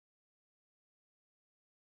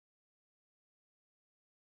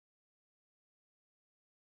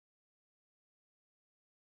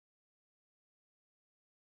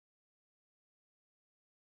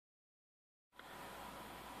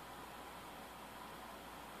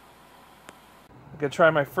going to try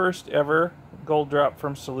my first ever gold drop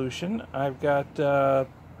from solution. I've got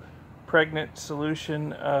pregnant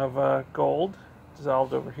solution of gold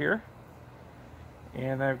dissolved over here.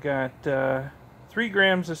 And I've got 3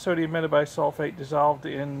 grams of sodium metabisulfate dissolved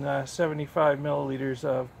in 75 milliliters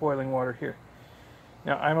of boiling water here.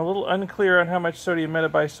 Now, I'm a little unclear on how much sodium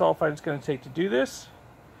metabisulfite it's going to take to do this,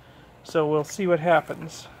 so we'll see what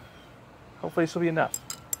happens. Hopefully this will be enough.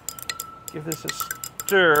 Give this a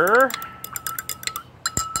stir,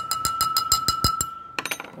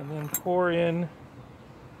 and then pour in,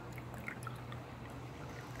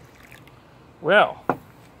 well,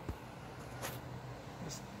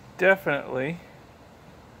 there's definitely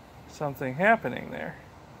something happening there.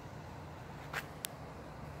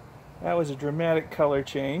 That was a dramatic color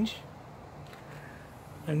change.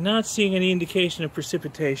 I'm not seeing any indication of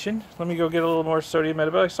precipitation. Let me go get a little more sodium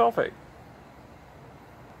metabisulfate.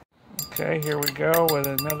 Okay, here we go with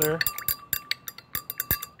another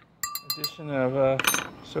addition of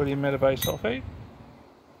sodium metabisulfate.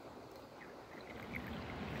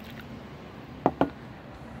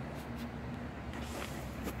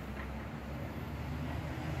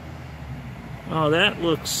 Oh, that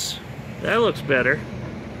looks better.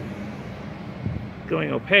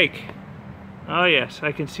 Going opaque. Oh yes,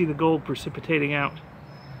 I can see the gold precipitating out.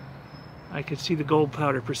 I can see the gold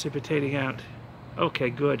powder precipitating out. Okay,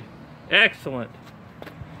 good. Excellent.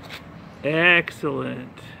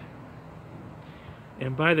 Excellent.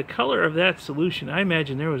 And by the color of that solution, I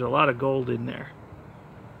imagine there was a lot of gold in there.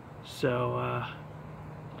 So, I'm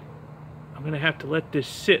going to have to let this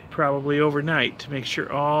sit probably overnight to make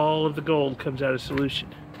sure all of the gold comes out of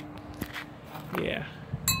solution. Yeah.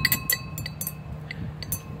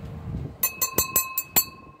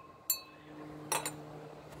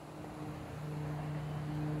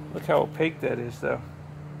 Look how opaque that is, though.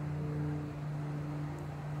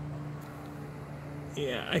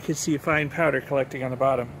 Yeah, I can see a fine powder collecting on the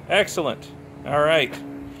bottom. Excellent. All right.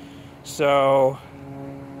 So,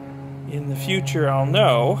 in the future, I'll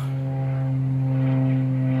know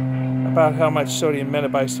about how much sodium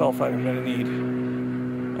metabisulfite I'm going to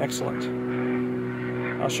need. Excellent.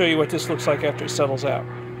 I'll show you what this looks like after it settles out.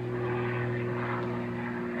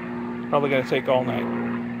 Probably going to take all night.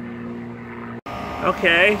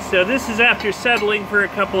 Okay, so this is after settling for a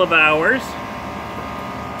couple of hours.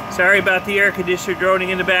 Sorry about the air conditioner droning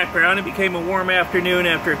in the background. It became a warm afternoon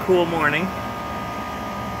after a cool morning.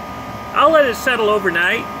 I'll let it settle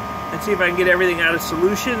overnight and see if I can get everything out of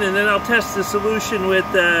solution, and then I'll test the solution with,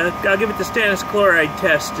 I'll give it the stannous chloride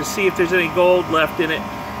test to see if there's any gold left in it. In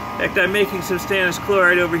fact, I'm making some stannous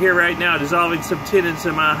chloride over here right now, dissolving some tin in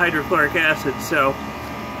some hydrochloric acid, so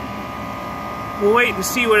we'll wait and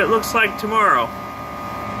see what it looks like tomorrow.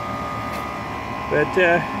 But,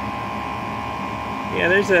 yeah,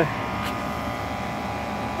 there's a,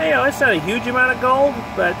 you know, it's not a huge amount of gold,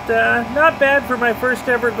 but not bad for my first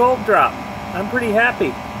ever gold drop. I'm pretty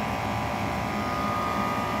happy.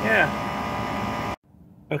 Yeah.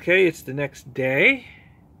 Okay, it's the next day,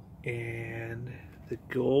 and the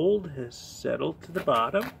gold has settled to the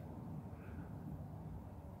bottom.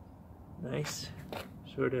 Nice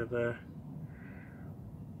sort of a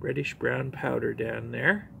reddish brown powder down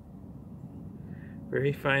there.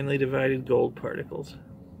 Very finely divided gold particles.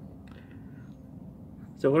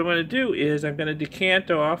 So what I'm going to do is I'm going to decant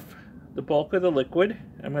off the bulk of the liquid.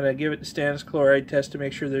 I'm going to give it the stannous chloride test to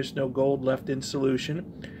make sure there's no gold left in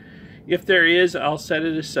solution. If there is, I'll set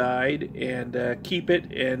it aside and keep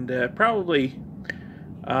it, and probably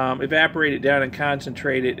evaporate it down and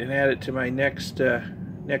concentrate it and add it to my next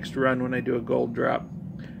run when I do a gold drop.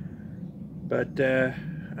 But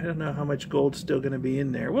I don't know how much gold's still going to be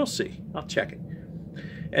in there. We'll see. I'll check it.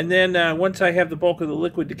 And then once I have the bulk of the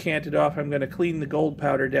liquid decanted off, I'm going to clean the gold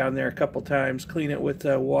powder down there a couple times. Clean it with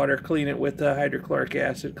water, clean it with hydrochloric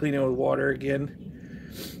acid, clean it with water again.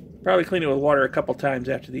 Probably clean it with water a couple times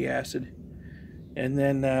after the acid. And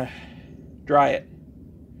then dry it.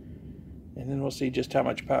 And then we'll see just how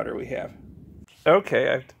much powder we have.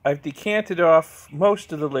 Okay, I've decanted off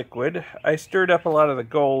most of the liquid. I stirred up a lot of the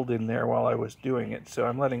gold in there while I was doing it, so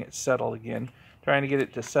I'm letting it settle again. Trying to get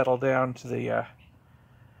it to settle down to the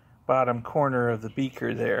bottom corner of the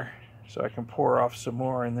beaker there, so I can pour off some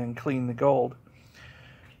more and then clean the gold.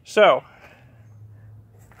 So,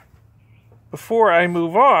 before I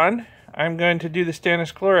move on, I'm going to do the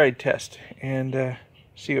stannous chloride test and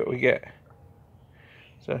see what we get.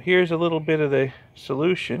 So here's a little bit of the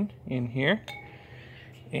solution in here,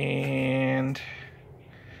 and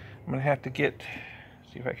I'm going to have to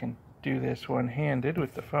see if I can do this one-handed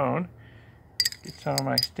with the phone. Get some of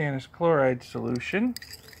my stannous chloride solution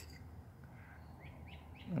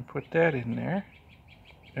and put that in there.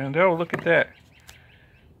 And oh, look at that.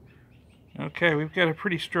 Okay, we've got a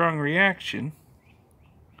pretty strong reaction.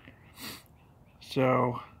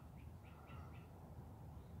 So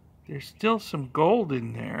there's still some gold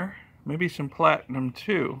in there, maybe some platinum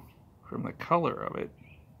too, from the color of it.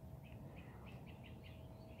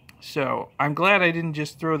 So I'm glad I didn't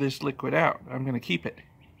just throw this liquid out. I'm going to keep it.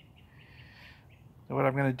 So what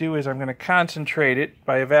I'm going to do is I'm going to concentrate it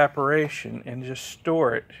by evaporation and just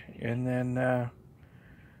store it. And then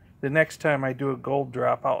the next time I do a gold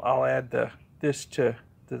drop, I'll add this to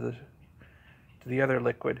the other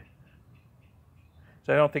liquid.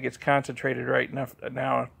 So I don't think it's concentrated right enough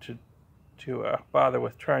now to bother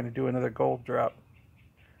with trying to do another gold drop.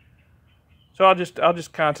 So I'll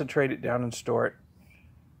just concentrate it down and store it.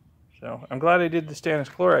 So I'm glad I did the stannous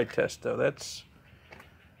chloride test, though. That's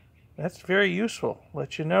very useful.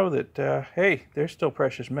 Let you know that hey, there's still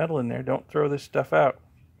precious metal in there. Don't throw this stuff out.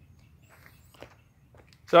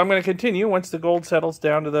 So I'm going to continue once the gold settles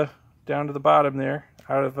down to the bottom there,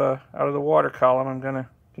 out of the water column. I'm going to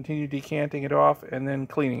continue decanting it off and then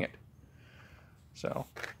cleaning it. So,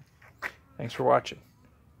 thanks for watching.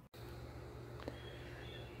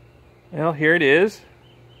 Well, here it is.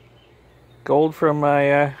 Gold from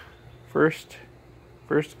my first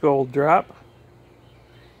gold drop.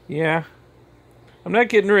 Yeah, I'm not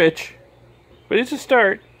getting rich, but it's a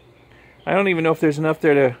start. I don't even know if there's enough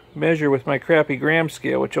there to measure with my crappy gram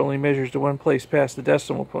scale, which only measures to one place past the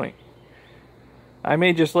decimal point. I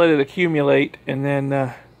may just let it accumulate and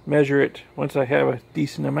then measure it once I have a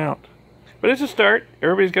decent amount. But it's a start.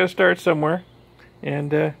 Everybody's got to start somewhere.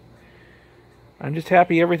 And I'm just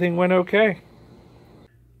happy everything went okay.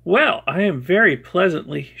 Well, I am very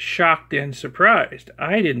pleasantly shocked and surprised.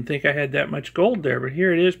 I didn't think I had that much gold there, but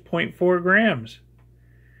here it is, 0.4 grams.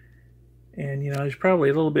 And, you know, there's probably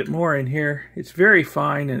a little bit more in here. It's very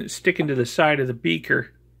fine, and it's sticking to the side of the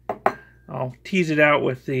beaker. I'll tease it out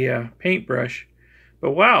with the paintbrush.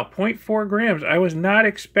 But wow, 0.4 grams. I was not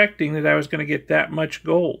expecting that I was going to get that much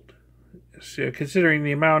gold, so, considering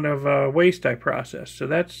the amount of waste I processed. So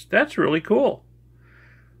that's really cool.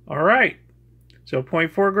 All right. So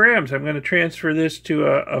 0.4 grams. I'm going to transfer this to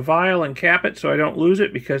a vial and cap it so I don't lose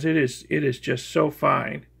it, because it is just so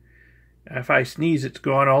fine. If I sneeze, it's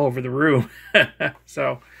gone all over the room.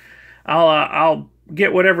 So I'll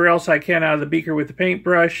get whatever else I can out of the beaker with the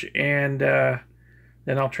paintbrush, and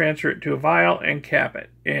then I'll transfer it to a vial and cap it.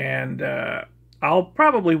 And I'll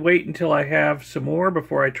probably wait until I have some more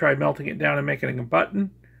before I try melting it down and making a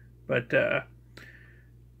button. But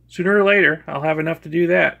sooner or later, I'll have enough to do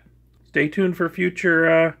that. Stay tuned for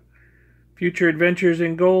future adventures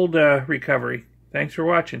in gold recovery. Thanks for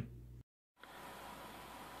watching.